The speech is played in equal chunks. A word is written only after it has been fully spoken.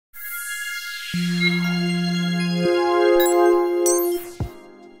Hello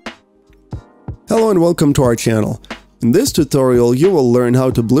and welcome to our channel. In this tutorial you will learn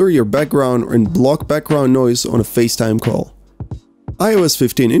how to blur your background and block background noise on a FaceTime call. iOS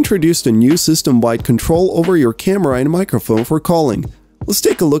 15 introduced a new system-wide control over your camera and microphone for calling. Let's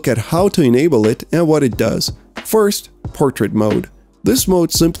take a look at how to enable it and what it does. First, portrait mode. This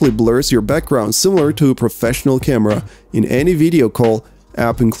mode simply blurs your background similar to a professional camera in any video call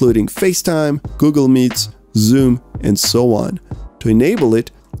app including FaceTime, Google Meets, Zoom, and so on. To enable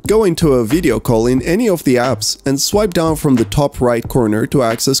it, go into a video call in any of the apps and swipe down from the top right corner to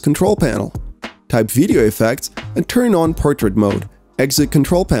access Control Panel. Type Video Effects and turn on Portrait Mode. Exit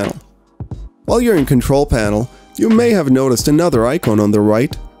Control Panel. While you're in Control Panel, you may have noticed another icon on the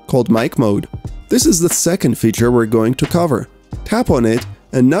right called Mic Mode. This is the second feature we're going to cover. Tap on it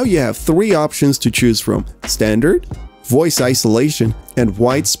and now you have three options to choose from: Standard, Voice Isolation, and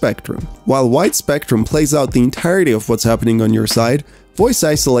Wide Spectrum. While Wide Spectrum plays out the entirety of what's happening on your side, Voice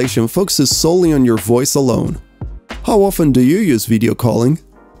Isolation focuses solely on your voice alone. How often do you use video calling?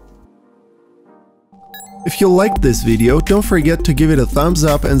 If you liked this video, don't forget to give it a thumbs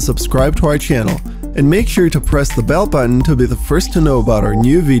up and subscribe to our channel. And make sure to press the bell button to be the first to know about our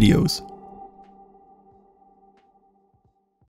new videos.